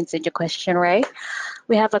that's answered your question, Ray.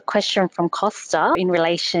 We have a question from Costa in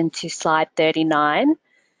relation to slide 39.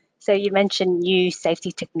 So you mentioned new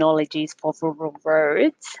safety technologies for rural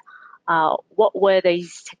roads. What were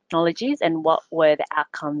these technologies and what were the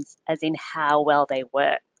outcomes, as in how well they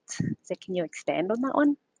worked? So can you expand on that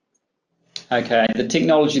one? Okay, the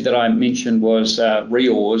technology that I mentioned was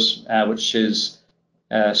REORS, which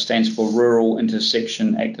stands for Rural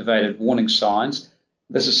Intersection Activated Warning Signs.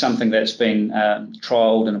 This is something that's been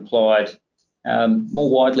trialled and applied more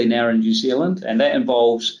widely now in New Zealand, and that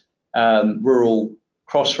involves rural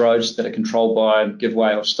crossroads that are controlled by give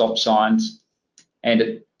way or stop signs, and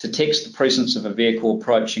it detects the presence of a vehicle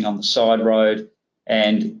approaching on the side road,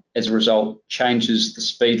 and as a result changes the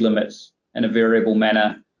speed limit in a variable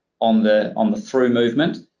manner on the through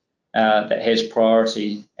movement that has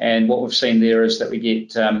priority. And what we've seen there is that we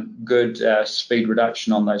get good speed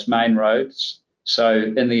reduction on those main roads. So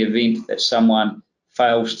in the event that someone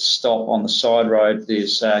fails to stop on the side road,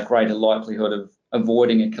 there's a greater likelihood of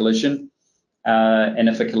avoiding a collision. And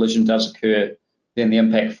if a collision does occur, then the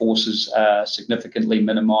impact forces are significantly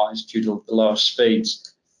minimised due to the lower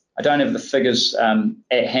speeds. I don't have the figures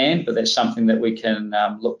at hand, but that's something that we can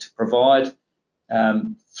look to provide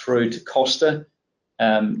through to Costa,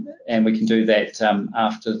 and we can do that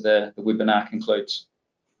after the webinar concludes.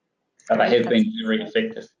 But they have been very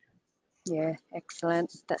effective. Yeah,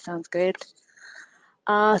 excellent. That sounds good.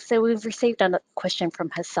 So we've received a question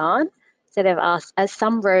from Hassan. So they've asked, as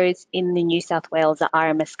some roads in the New South Wales are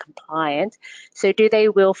RMS compliant, so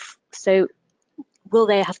will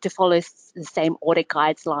they have to follow the same audit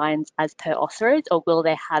guidelines as per Austroads, or will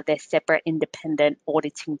they have their separate independent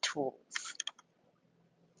auditing tools?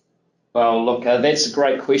 Well, look, that's a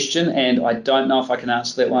great question, and I don't know if I can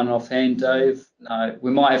answer that one offhand, Dave. No,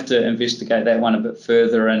 we might have to investigate that one a bit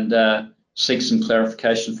further and seek some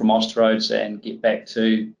clarification from Austroads and get back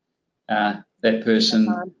to that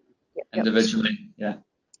person individually. Yeah.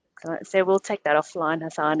 So we'll take that offline,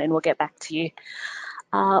 Hassan, and we'll get back to you.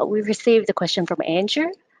 We've received a question from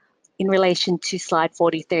Andrew in relation to slide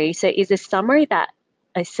 43. So is a summary that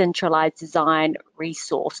a centralized design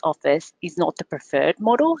resource office is not the preferred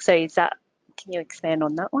model? So is that, can you expand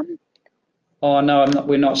on that one? Oh, no,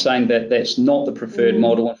 we're not saying that that's not the preferred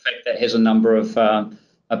model. In fact, that has a number of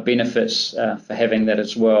benefits for having that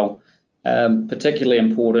as well. Particularly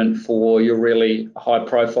important for your really high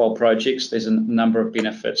profile projects. There's a number of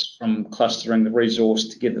benefits from clustering the resource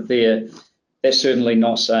together there. That's certainly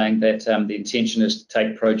not saying that the intention is to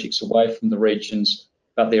take projects away from the regions,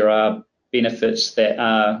 but there are benefits that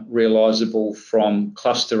are realisable from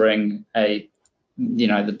clustering the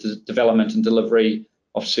development and delivery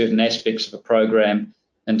of certain aspects of a program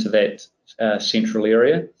into that central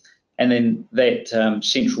area. And then that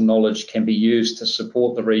central knowledge can be used to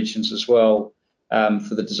support the regions as well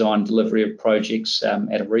for the design and delivery of projects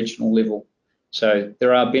at a regional level. So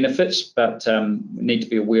there are benefits, but we need to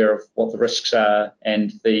be aware of what the risks are,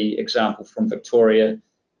 and the example from Victoria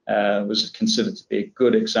was considered to be a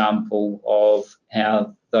good example of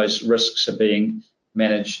how those risks are being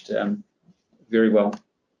managed very well.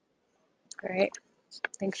 Great,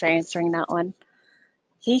 thanks for answering that one.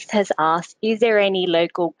 Heath has asked, is there any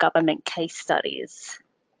local government case studies?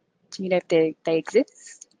 Do you know if they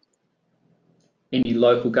exist? Any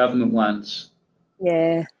local government ones?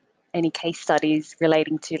 Yeah, any case studies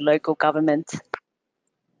relating to local government?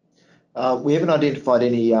 We haven't identified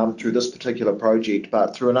any through this particular project,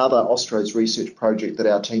 but through another Austroads research project that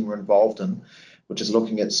our team were involved in, which is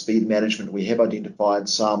looking at speed management, we have identified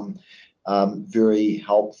some very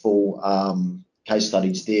helpful case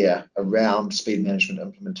studies there around speed management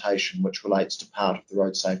implementation, which relates to part of the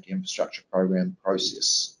road safety infrastructure program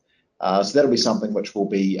process. So that'll be something which will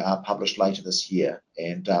be published later this year,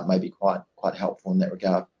 and may be quite helpful in that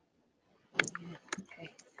regard. Okay,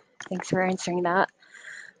 thanks for answering that.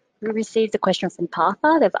 We received a question from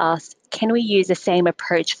Partha. They've asked, can we use the same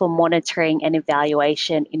approach for monitoring and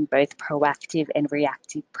evaluation in both proactive and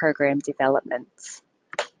reactive program developments?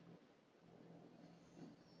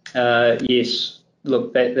 Yes,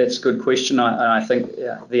 look, that's a good question. I think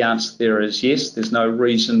the answer there is yes. There's no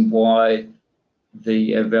reason why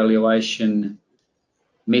the evaluation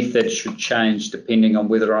method should change depending on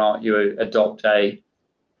whether or not you adopt a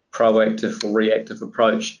proactive or reactive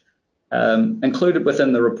approach. Included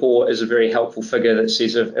within the report is a very helpful figure that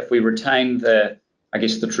says if we retain the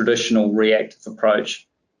traditional reactive approach,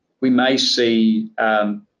 we may see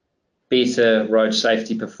better road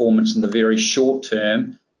safety performance in the very short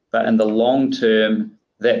term, but in the long term,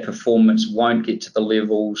 that performance won't get to the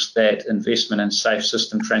levels that investment in safe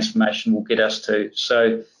system transformation will get us to.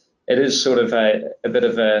 So it is sort of a bit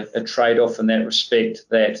of a trade-off in that respect,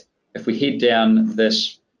 that if we head down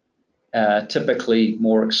this typically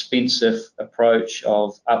more expensive approach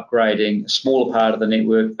of upgrading a smaller part of the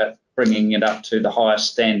network but bringing it up to the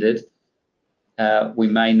highest standard, we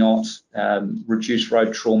may not reduce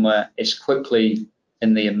road trauma as quickly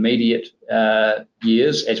in the immediate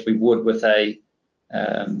years as we would with a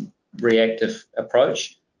reactive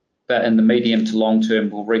approach, but in the medium to long term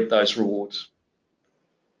we'll reap those rewards.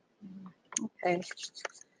 Okay,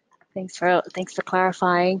 thanks for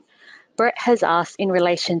clarifying. Brett has asked in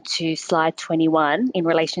relation to slide 21, in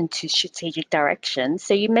relation to strategic direction.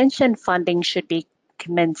 So you mentioned funding should be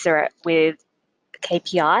commensurate with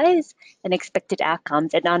KPIs and expected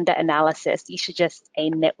outcomes, and under analysis, you suggest a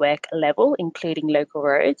network level, including local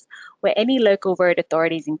roads. Were any local road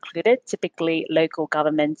authorities included? Typically, local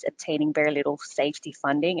governments obtaining very little safety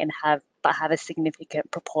funding and have a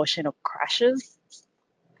significant proportion of crashes.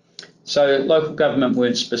 So local government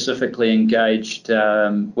weren't specifically engaged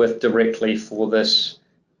with directly for this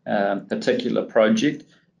particular project,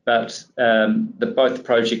 but both the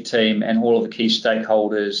project team and all of the key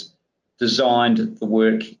stakeholders designed the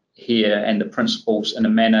work here and the principles in a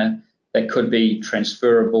manner that could be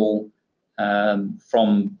transferable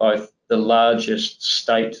from both the largest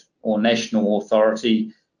state or national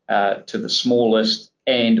authority to the smallest,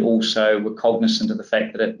 and also were cognizant of the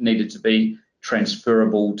fact that it needed to be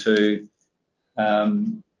transferable to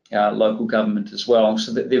local government as well.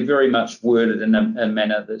 So that they're very much worded in a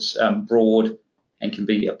manner that's broad and can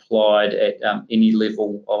be applied at any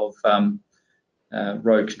level of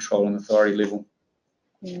road controlling authority level.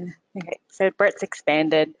 Yeah. Okay. So Brett's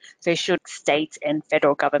expanded. So should states and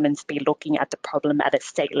federal governments be looking at the problem at a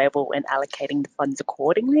state level and allocating the funds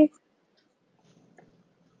accordingly?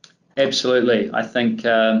 Absolutely. I think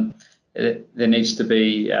there needs to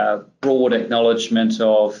be broad acknowledgement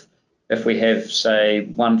of, if we have, say,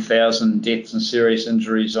 1,000 deaths and serious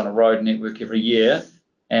injuries on a road network every year,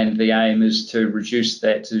 and the aim is to reduce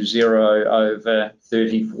that to zero over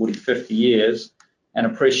 30, 40, 50 years, an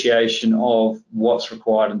appreciation of what's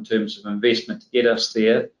required in terms of investment to get us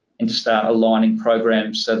there, and to start aligning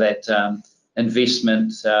programs so that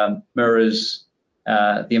investment mirrors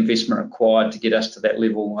the investment required to get us to that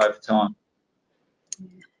level over time.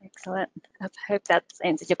 Excellent. I hope that's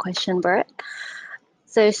answered your question, Brett.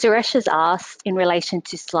 So Suresh has asked in relation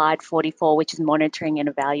to slide 44, which is monitoring and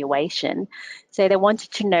evaluation. So they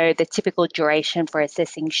wanted to know the typical duration for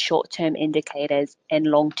assessing short-term indicators and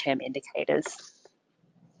long-term indicators.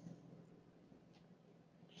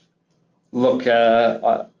 Look,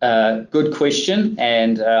 good question,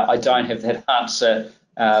 and I don't have that answer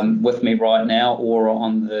with me right now or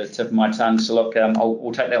on the tip of my tongue. So look,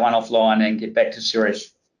 we'll take that one offline and get back to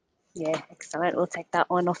Suresh. Yeah, excellent. We'll take that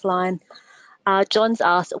one offline. John's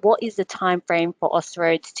asked, what is the time frame for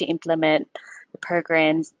Austroads to implement the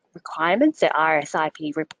program's requirements, the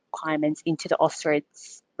RSIP requirements, into the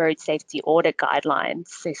Austroads road safety audit guidelines?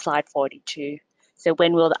 So slide 42. So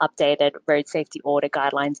when will the updated road safety audit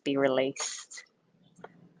guidelines be released?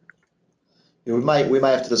 Yeah, we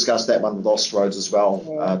may have to discuss that one with Austroads as well,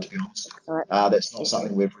 to be honest. That's not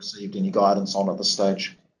something we've received any guidance on at this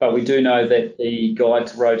stage. But we do know that the Guide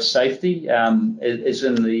to Road Safety is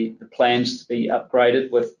in the plans to be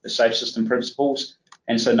upgraded with the Safe System principles.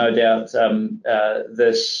 And so no doubt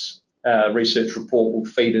this research report will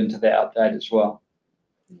feed into that update as well.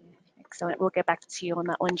 Excellent. We'll get back to you on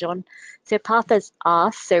that one, John. So Partha's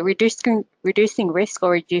asked, so reducing risk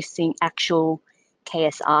or reducing actual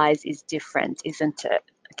KSIs is different, isn't it?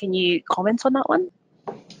 Can you comment on that one?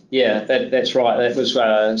 Yeah, that's right. That was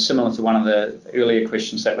similar to one of the earlier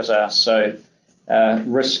questions that was asked. So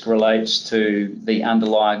risk relates to the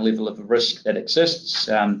underlying level of the risk that exists.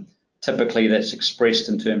 Typically that's expressed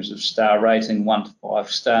in terms of star rating, 1 to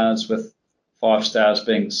 5 stars, with 5 stars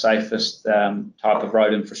being the safest type of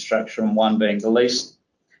road infrastructure and 1 being the least.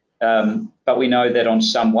 But we know that on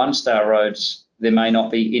some 1-star roads, there may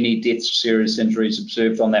not be any deaths or serious injuries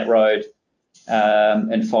observed on that road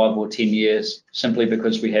in 5 or 10 years, simply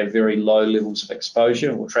because we have very low levels of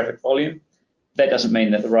exposure or traffic volume. That doesn't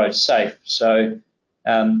mean that the road's safe. So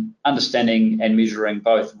understanding and measuring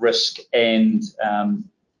both risk and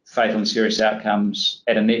fatal and serious outcomes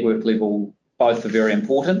at a network level, both are very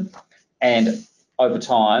important. And over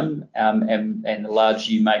time, and the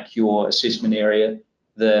larger you make your assessment area,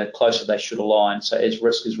 the closer they should align. So as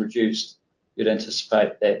risk is reduced, you'd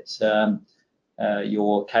anticipate that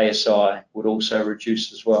your KSI would also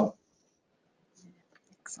reduce as well.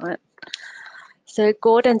 Excellent. So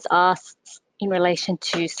Gordon's asked in relation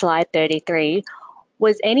to slide 33,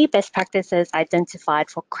 was any best practices identified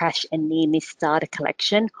for crash and near-miss data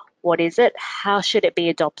collection? What is it? How should it be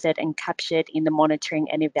adopted and captured in the monitoring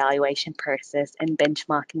and evaluation process and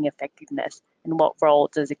benchmarking effectiveness? And what role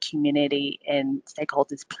does the community and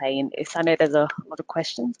stakeholders play in this? I know there's a lot of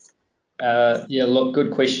questions. Yeah, look,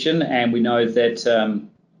 good question. And we know that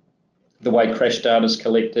the way crash data is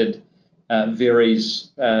collected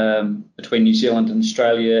varies between New Zealand and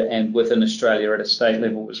Australia, and within Australia at a state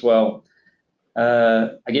level as well.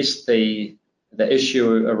 I guess the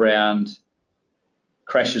issue around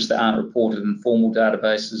crashes that aren't reported in formal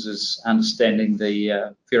databases is understanding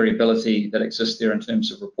the variability that exists there in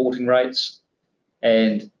terms of reporting rates.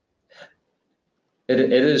 And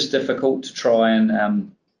it is difficult to try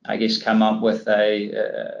and I guess come up with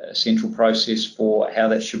a central process for how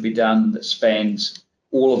that should be done that spans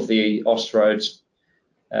all of the Austroads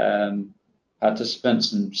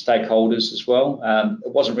participants and stakeholders as well.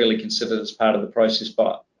 It wasn't really considered as part of the process,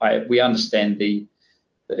 but we understand the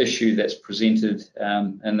issue that's presented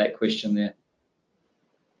in that question there.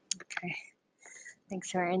 Okay,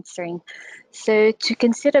 thanks for answering. So to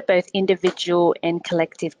consider both individual and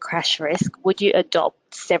collective crash risk, would you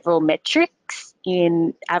adopt several metrics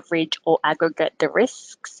in average or aggregate the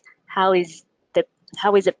risks? How is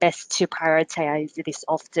it best to prioritize this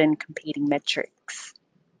often competing metrics?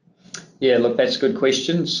 Yeah, look, that's a good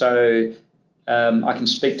question. So I can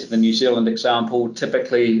speak to the New Zealand example.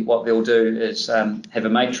 Typically what they'll do is have a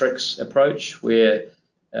matrix approach where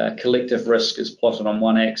collective risk is plotted on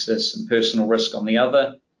one axis and personal risk on the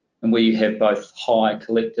other. And where you have both high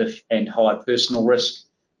collective and high personal risk,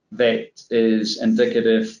 that is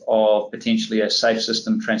indicative of potentially a safe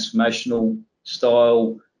system transformational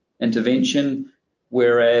style intervention.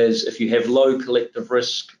 Whereas if you have low collective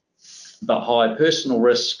risk but high personal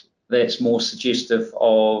risk, that's more suggestive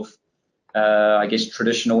of, I guess,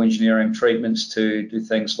 traditional engineering treatments to do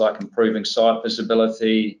things like improving site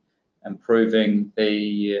visibility, improving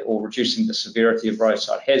or reducing the severity of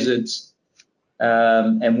roadside hazards.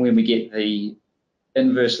 And when we get the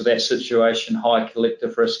inverse of that situation, high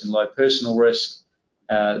collective risk and low personal risk,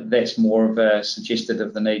 that's more of a suggested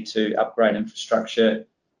of the need to upgrade infrastructure,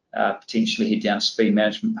 potentially head down a speed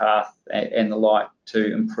management path and the like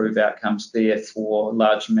to improve outcomes there for a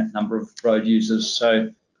large number of road users. So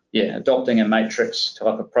yeah, adopting a matrix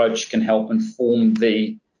type approach can help inform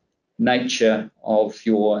the nature of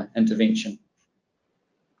your intervention.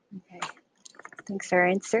 Okay, thanks for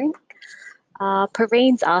answering.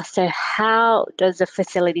 Parveen's asked, so how does the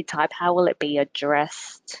facility type, how will it be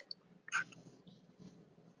addressed?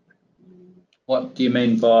 What do you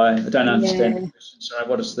mean by, I don't understand the question, sorry,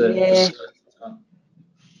 what is the facility type?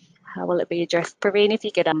 How will it be addressed? Parveen, if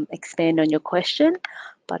you could expand on your question.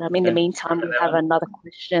 But in the meantime, we have another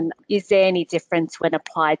question. Is there any difference when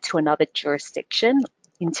applied to another jurisdiction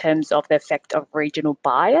in terms of the effect of regional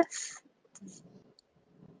bias?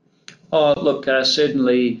 Oh, look,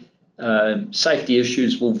 certainly safety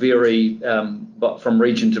issues will vary but from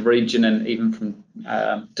region to region and even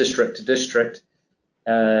from district to district.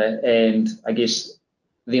 And I guess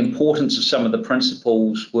the importance of some of the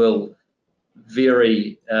principles will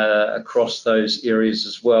vary across those areas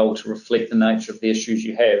as well to reflect the nature of the issues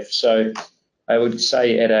you have. So I would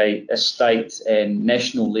say at a state and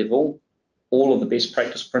national level, all of the best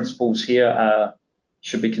practice principles here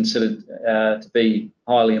should be considered to be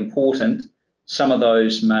highly important. Some of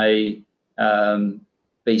those may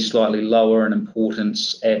be slightly lower in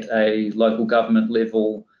importance at a local government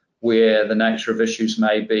level, where the nature of issues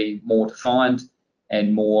may be more defined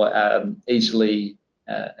and more easily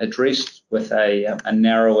addressed with a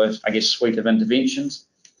narrower, I guess, suite of interventions.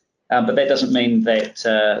 But that doesn't mean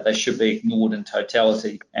that they should be ignored in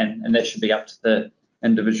totality, and that should be up to the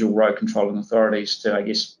individual road controlling authorities to, I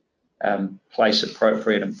guess, place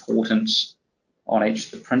appropriate importance on each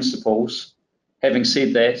of the principles. Having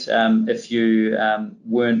said that, if you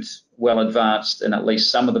weren't well advanced in at least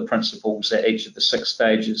some of the principles at each of the 6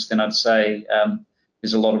 stages, then I'd say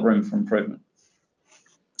there's a lot of room for improvement.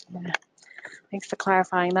 Yeah. Thanks for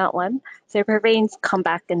clarifying that one. So Parveen's come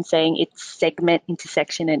back and saying it's segment,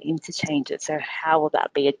 intersection and interchanges. So how will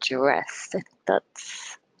that be addressed?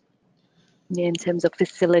 That's in terms of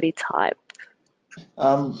facility type.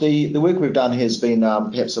 The work we've done has been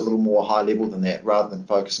perhaps a little more high level than that, rather than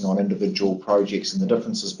focusing on individual projects and the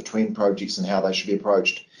differences between projects and how they should be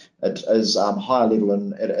approached. It is higher level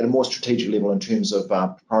and at a more strategic level in terms of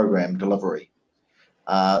program delivery.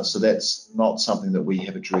 So that's not something that we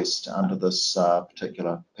have addressed under this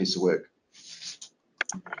particular piece of work.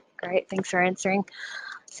 Great, thanks for answering.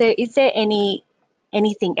 So is there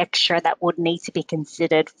anything extra that would need to be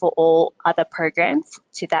considered for all other programs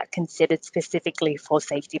to that considered specifically for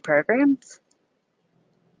safety programs?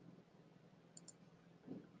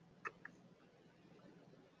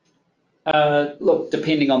 Look,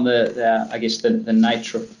 depending on I guess the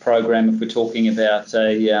nature of the program, if we're talking about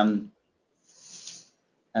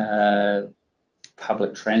a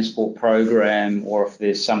public transport program, or if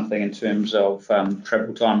there's something in terms of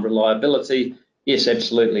travel time reliability, yes,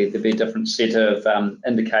 absolutely, there'd be a different set of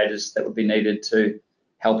indicators that would be needed to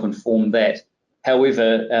help inform that.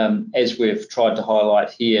 However, as we've tried to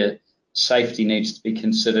highlight here, safety needs to be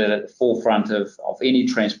considered at the forefront of any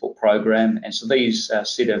transport program, and so these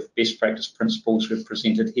set of best practice principles we've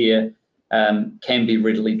presented here can be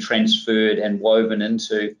readily transferred and woven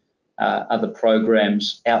into other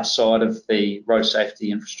programs outside of the road safety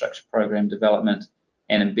infrastructure program development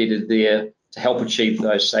and embedded there to help achieve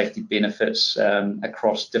those safety benefits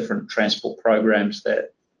across different transport programs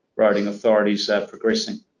that roading authorities are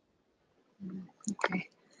progressing. Okay,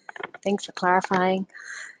 thanks for clarifying.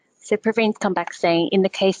 So Parveen's come back saying, in the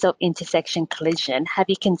case of intersection collision, have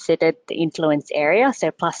you considered the influence area, so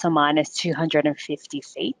plus or minus 250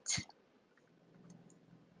 feet?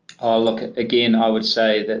 Oh, look, again, I would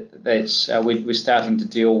say that's we're starting to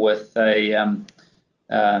deal with I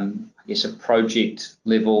guess a project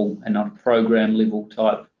level and not a program level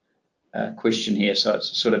type question here. So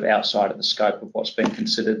it's sort of outside of the scope of what's been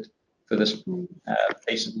considered for this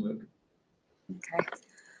piece of work.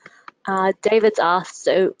 Okay. David's asked,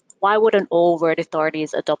 so why wouldn't all road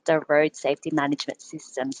authorities adopt a road safety management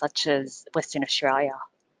system such as Western Australia?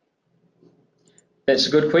 That's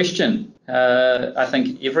a good question. I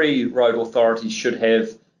think every road authority should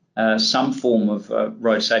have some form of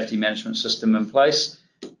road safety management system in place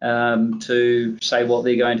to say what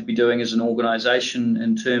they're going to be doing as an organisation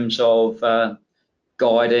in terms of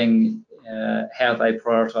guiding how they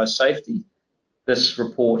prioritise safety. This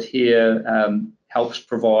report here helps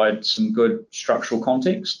provide some good structural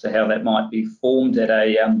context to how that might be formed at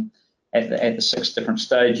the 6 different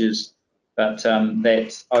stages, but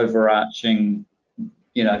that overarching,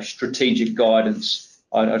 strategic guidance,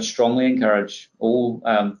 I'd strongly encourage all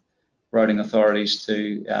roading authorities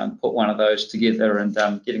to put one of those together and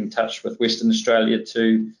get in touch with Western Australia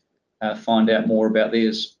to find out more about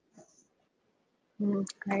theirs.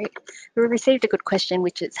 Great. We received a good question,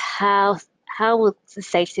 which is how will the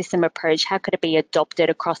safe system approach, how could it be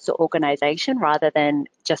adopted across the organisation rather than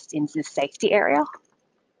just in the safety area?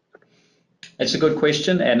 It's a good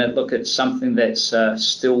question, and it's something that's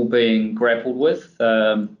still being grappled with.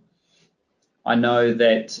 I know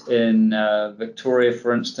that in Victoria,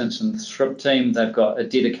 for instance, in the SRIP team, they've got a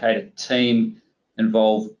dedicated team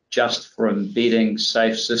involved just for embedding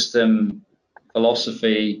safe system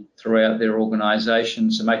philosophy throughout their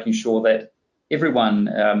organisation, so making sure that everyone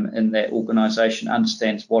in that organisation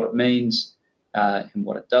understands what it means and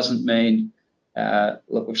what it doesn't mean.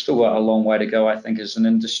 We've still got a long way to go, I think, as an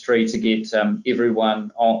industry to get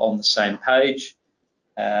everyone on the same page.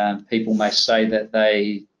 People may say that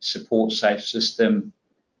they support safe system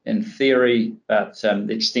in theory, but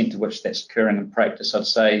the extent to which that's occurring in practice, I'd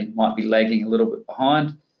say, might be lagging a little bit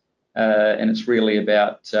behind. And it's really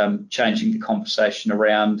about changing the conversation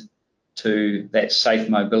around to that safe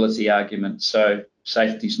mobility argument. So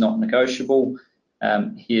safety is not negotiable.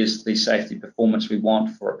 Here's the safety performance we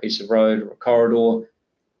want for a piece of road or a corridor,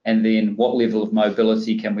 and then what level of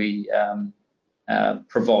mobility can we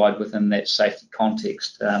provide within that safety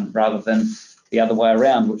context, rather than the other way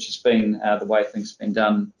around, which has been the way things have been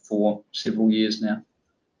done for several years now.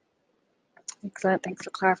 Excellent, thanks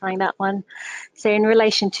for clarifying that one. So in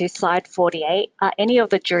relation to slide 48, are any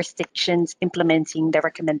of the jurisdictions implementing the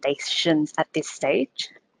recommendations at this stage?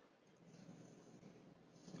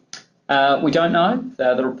 We don't know.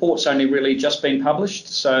 The report's only really just been published,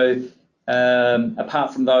 so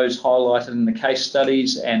apart from those highlighted in the case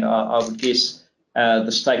studies, and I would guess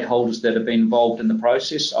the stakeholders that have been involved in the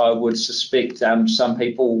process, I would suspect some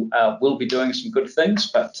people will be doing some good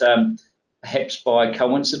things, but perhaps by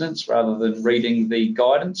coincidence rather than reading the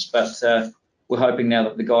guidance. But we're hoping now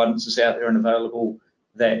that the guidance is out there and available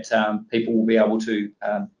that people will be able to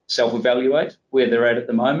self-evaluate where they're at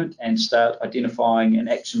the moment and start identifying an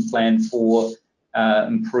action plan for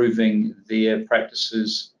improving their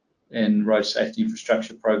practices in road safety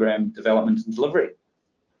infrastructure program development and delivery.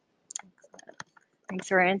 Thanks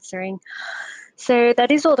for answering. So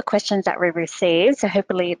that is all the questions that we received. So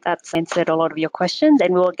hopefully that's answered a lot of your questions,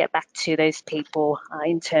 and we'll get back to those people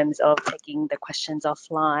in terms of taking the questions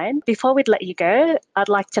offline. Before we let you go, I'd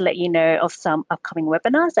like to let you know of some upcoming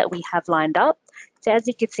webinars that we have lined up. So as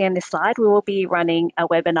you can see on this slide, we will be running a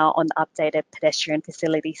webinar on the updated pedestrian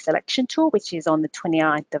facility selection tool, which is on the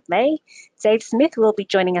 29th of May. Dave Smith will be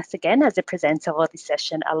joining us again as a presenter for this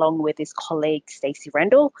session, along with his colleague, Stacey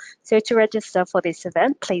Rendell. So to register for this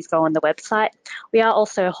event, please go on the website. We are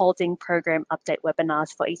also holding program update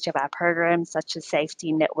webinars for each of our programs, such as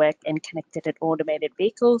safety, network, and connected and automated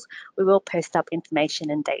vehicles. We will post up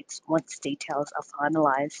information and dates once details are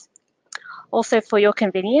finalised. Also, for your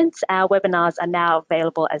convenience, our webinars are now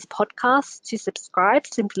available as podcasts. To subscribe,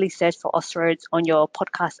 simply search for Austroads on your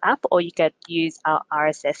podcast app, or you can use our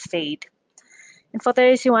RSS feed. And for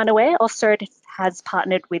those who aren't aware, Austroads has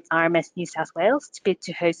partnered with RMS New South Wales to bid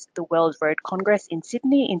to host the World Road Congress in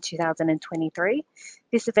Sydney in 2023.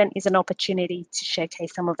 This event is an opportunity to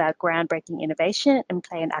showcase some of our groundbreaking innovation and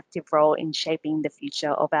play an active role in shaping the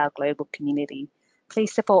future of our global community.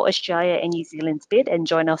 Please support Australia and New Zealand's bid and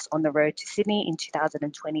join us on the road to Sydney in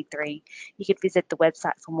 2023. You can visit the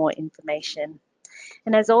website for more information.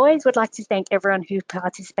 And as always, we'd like to thank everyone who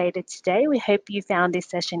participated today. We hope you found this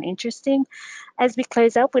session interesting. As we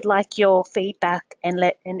close up, we'd like your feedback and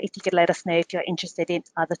if you could let us know if you're interested in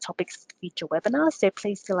other topics for future webinars. So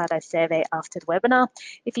please fill out our survey after the webinar.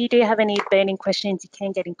 If you do have any burning questions, you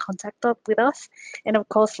can get in contact with us. And of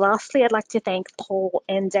course, lastly, I'd like to thank Paul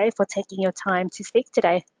and Dave for taking your time to speak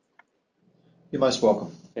today. You're most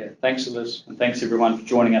welcome. Yeah, thanks, Liz, and thanks everyone for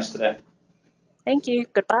joining us today. Thank you.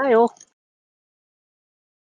 Goodbye all.